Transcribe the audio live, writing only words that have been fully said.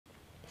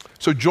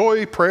So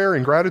joy, prayer,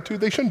 and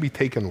gratitude, they shouldn't be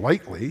taken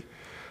lightly.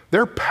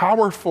 They're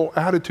powerful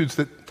attitudes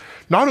that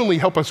not only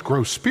help us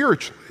grow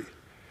spiritually,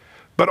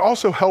 but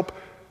also help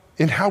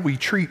in how we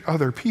treat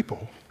other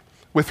people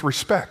with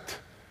respect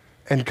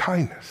and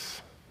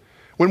kindness.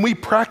 When we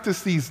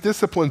practice these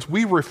disciplines,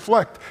 we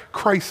reflect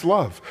Christ's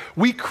love.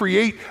 We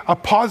create a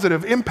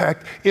positive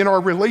impact in our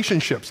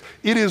relationships.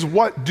 It is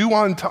what do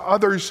unto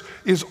others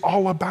is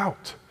all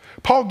about.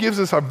 Paul gives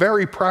us a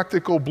very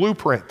practical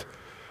blueprint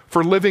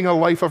for living a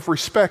life of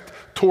respect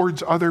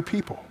towards other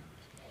people.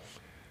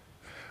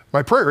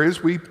 My prayer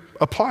is we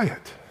apply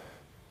it.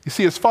 You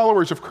see, as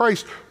followers of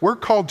Christ, we're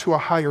called to a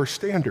higher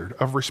standard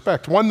of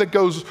respect, one that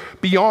goes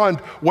beyond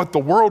what the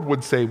world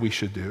would say we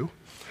should do.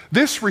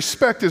 This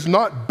respect is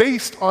not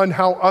based on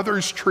how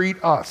others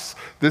treat us.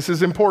 This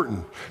is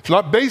important. It's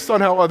not based on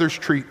how others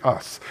treat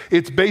us.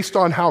 It's based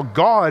on how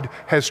God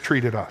has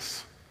treated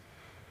us.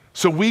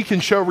 So we can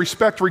show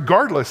respect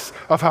regardless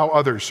of how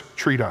others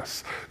treat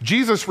us.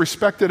 Jesus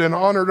respected and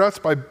honored us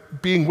by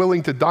being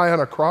willing to die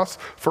on a cross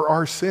for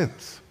our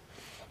sins.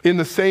 In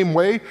the same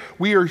way,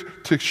 we are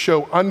to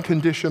show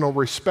unconditional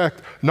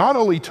respect not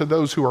only to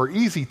those who are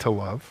easy to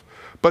love,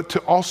 but to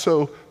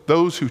also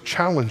those who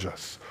challenge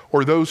us,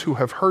 or those who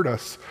have hurt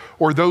us,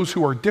 or those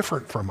who are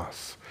different from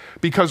us.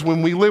 Because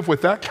when we live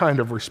with that kind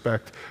of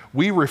respect,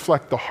 we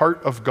reflect the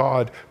heart of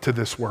God to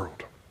this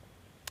world.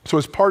 So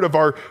as part of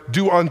our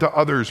do unto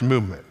others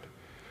movement,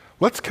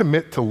 let's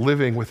commit to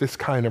living with this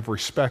kind of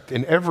respect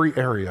in every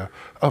area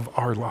of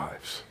our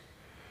lives,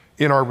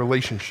 in our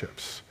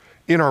relationships,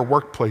 in our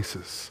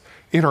workplaces,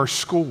 in our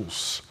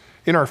schools,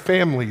 in our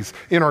families,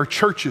 in our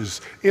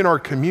churches, in our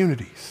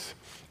communities.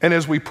 And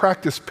as we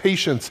practice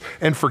patience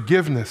and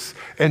forgiveness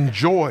and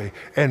joy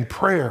and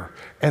prayer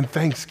and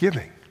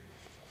thanksgiving,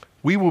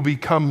 we will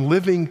become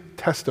living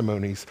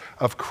testimonies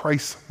of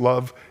Christ's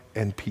love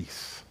and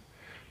peace.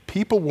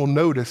 People will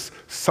notice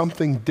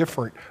something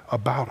different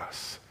about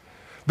us.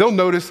 They'll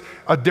notice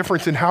a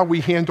difference in how we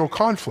handle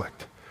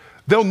conflict.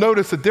 They'll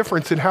notice a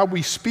difference in how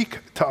we speak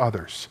to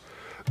others.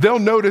 They'll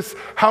notice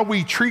how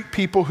we treat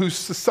people whose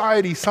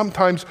society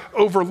sometimes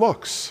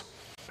overlooks.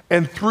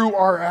 And through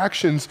our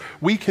actions,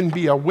 we can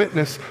be a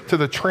witness to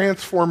the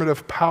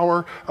transformative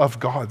power of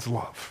God's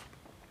love.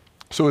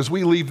 So as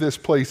we leave this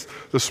place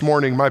this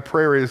morning, my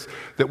prayer is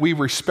that we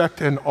respect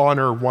and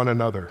honor one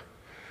another,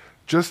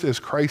 just as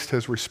Christ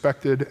has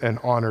respected and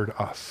honored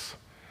us.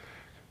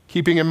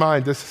 Keeping in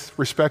mind, this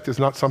respect is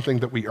not something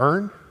that we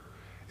earn,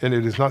 and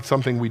it is not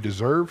something we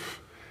deserve.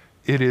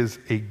 It is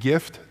a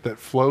gift that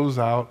flows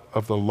out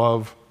of the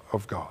love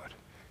of God,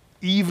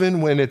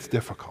 even when it's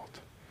difficult.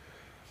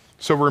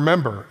 So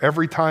remember,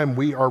 every time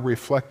we are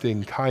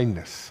reflecting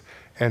kindness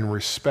and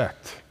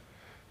respect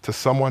to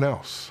someone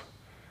else,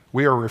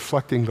 we are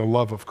reflecting the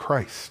love of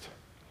Christ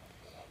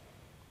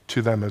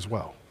to them as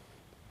well,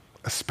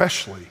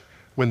 especially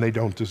when they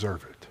don't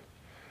deserve it.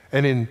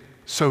 And in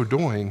so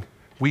doing,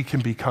 we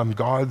can become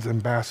God's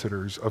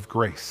ambassadors of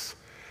grace,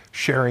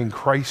 sharing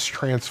Christ's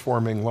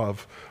transforming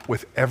love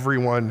with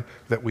everyone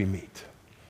that we meet.